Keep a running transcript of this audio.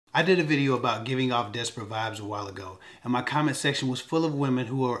I did a video about giving off desperate vibes a while ago, and my comment section was full of women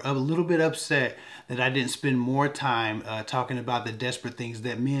who were a little bit upset that I didn't spend more time talking about the desperate things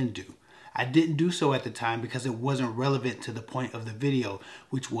that men do. I didn't do so at the time because it wasn't relevant to the point of the video,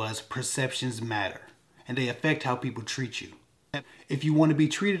 which was perceptions matter, and they affect how people treat you. If you want to be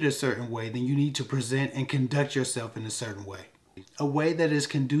treated a certain way, then you need to present and conduct yourself in a certain way. A way that is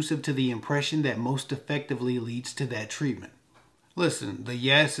conducive to the impression that most effectively leads to that treatment. Listen, the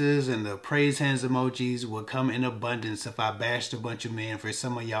yeses and the praise hands emojis would come in abundance if I bashed a bunch of men for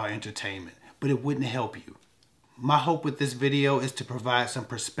some of y'all entertainment, but it wouldn't help you. My hope with this video is to provide some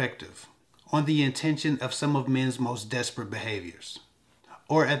perspective on the intention of some of men's most desperate behaviors,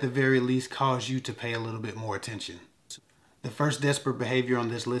 or at the very least cause you to pay a little bit more attention. The first desperate behavior on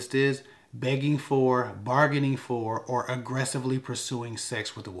this list is begging for, bargaining for, or aggressively pursuing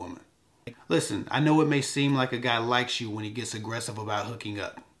sex with a woman. Listen, I know it may seem like a guy likes you when he gets aggressive about hooking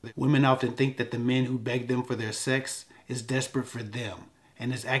up. Women often think that the men who beg them for their sex is desperate for them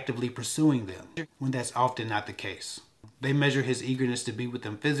and is actively pursuing them, when that's often not the case. They measure his eagerness to be with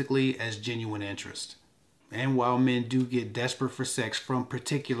them physically as genuine interest. And while men do get desperate for sex from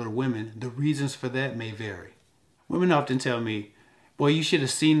particular women, the reasons for that may vary. Women often tell me, "Boy, you should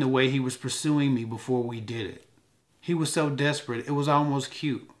have seen the way he was pursuing me before we did it. He was so desperate, it was almost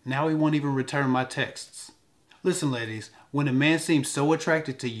cute. Now he won't even return my texts." Listen, ladies, when a man seems so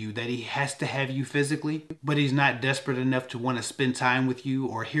attracted to you that he has to have you physically, but he's not desperate enough to want to spend time with you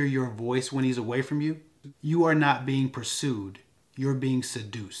or hear your voice when he's away from you, you are not being pursued, you're being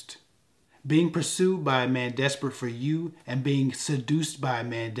seduced. Being pursued by a man desperate for you and being seduced by a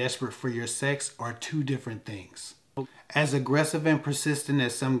man desperate for your sex are two different things. As aggressive and persistent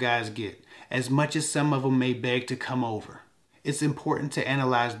as some guys get, as much as some of them may beg to come over, it's important to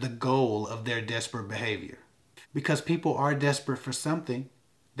analyze the goal of their desperate behavior. Because people are desperate for something.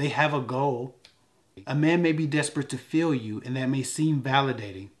 They have a goal. A man may be desperate to feel you, and that may seem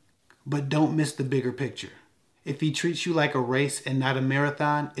validating, but don't miss the bigger picture. If he treats you like a race and not a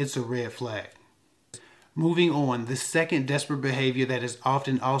marathon, it's a red flag. Moving on, the second desperate behavior that is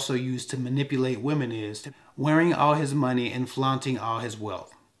often also used to manipulate women is wearing all his money and flaunting all his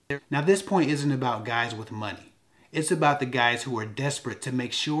wealth. Now, this point isn't about guys with money. It's about the guys who are desperate to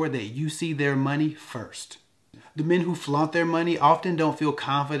make sure that you see their money first. The men who flaunt their money often don't feel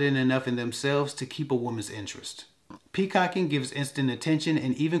confident enough in themselves to keep a woman's interest. Peacocking gives instant attention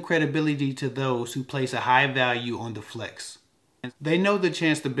and even credibility to those who place a high value on the flex. They know the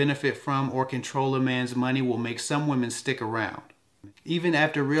chance to benefit from or control a man's money will make some women stick around, even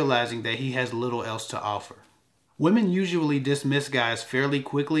after realizing that he has little else to offer. Women usually dismiss guys fairly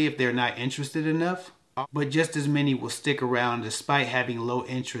quickly if they're not interested enough, but just as many will stick around despite having low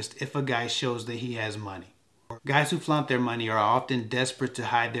interest if a guy shows that he has money. Guys who flaunt their money are often desperate to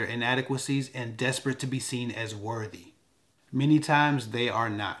hide their inadequacies and desperate to be seen as worthy. Many times they are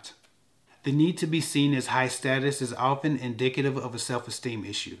not. The need to be seen as high status is often indicative of a self-esteem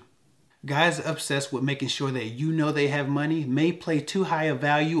issue. Guys obsessed with making sure that you know they have money may place too high a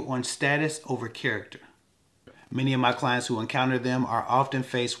value on status over character. Many of my clients who encounter them are often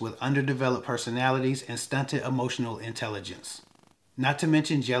faced with underdeveloped personalities and stunted emotional intelligence, not to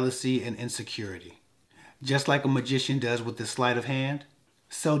mention jealousy and insecurity. Just like a magician does with the sleight of hand,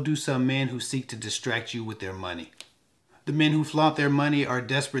 so do some men who seek to distract you with their money. The men who flaunt their money are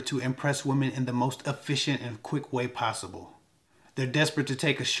desperate to impress women in the most efficient and quick way possible. They're desperate to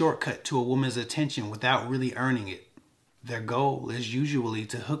take a shortcut to a woman's attention without really earning it. Their goal is usually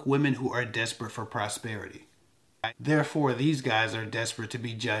to hook women who are desperate for prosperity. Therefore, these guys are desperate to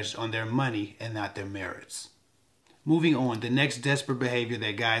be judged on their money and not their merits. Moving on, the next desperate behavior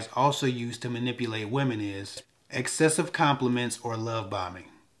that guys also use to manipulate women is excessive compliments or love bombing.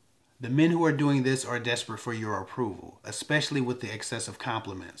 The men who are doing this are desperate for your approval, especially with the excessive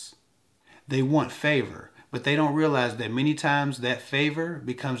compliments. They want favor, but they don't realize that many times that favor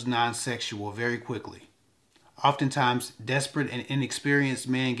becomes non-sexual very quickly. Oftentimes, desperate and inexperienced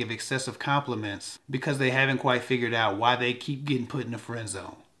men give excessive compliments because they haven't quite figured out why they keep getting put in the friend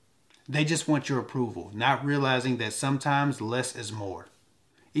zone. They just want your approval, not realizing that sometimes less is more.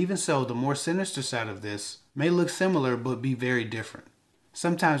 Even so, the more sinister side of this may look similar but be very different.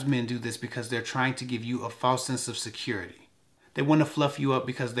 Sometimes men do this because they're trying to give you a false sense of security. They want to fluff you up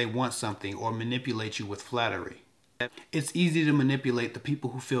because they want something or manipulate you with flattery. It's easy to manipulate the people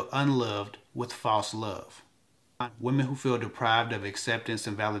who feel unloved with false love. Women who feel deprived of acceptance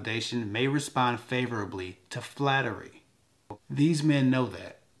and validation may respond favorably to flattery. These men know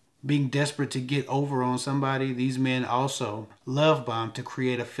that. Being desperate to get over on somebody, these men also love bomb to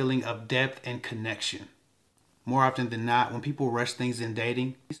create a feeling of depth and connection. More often than not, when people rush things in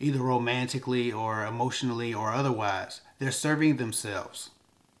dating, either romantically or emotionally or otherwise, they're serving themselves.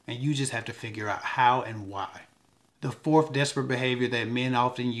 And you just have to figure out how and why. The fourth desperate behavior that men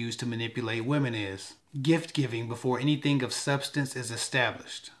often use to manipulate women is gift giving before anything of substance is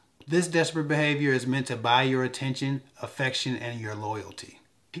established. This desperate behavior is meant to buy your attention, affection, and your loyalty.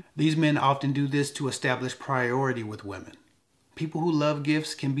 These men often do this to establish priority with women. People who love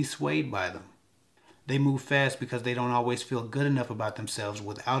gifts can be swayed by them. They move fast because they don't always feel good enough about themselves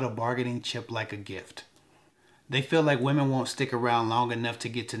without a bargaining chip like a gift. They feel like women won't stick around long enough to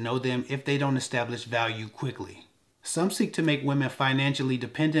get to know them if they don't establish value quickly. Some seek to make women financially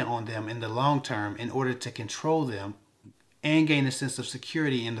dependent on them in the long term in order to control them and gain a sense of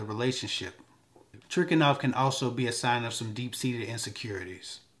security in the relationship. Tricking off can also be a sign of some deep-seated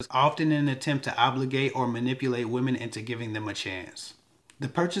insecurities. It's often an attempt to obligate or manipulate women into giving them a chance. The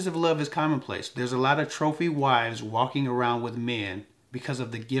purchase of love is commonplace. There's a lot of trophy wives walking around with men because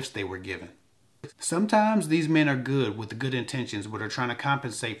of the gifts they were given. Sometimes these men are good with good intentions but are trying to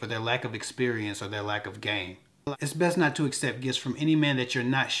compensate for their lack of experience or their lack of game. It's best not to accept gifts from any man that you're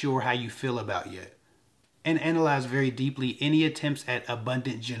not sure how you feel about yet. And analyze very deeply any attempts at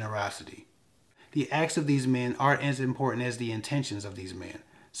abundant generosity. The acts of these men aren't as important as the intentions of these men.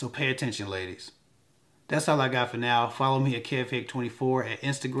 So pay attention, ladies. That's all I got for now. Follow me at KevHick24 at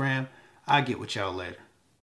Instagram. I'll get with y'all later.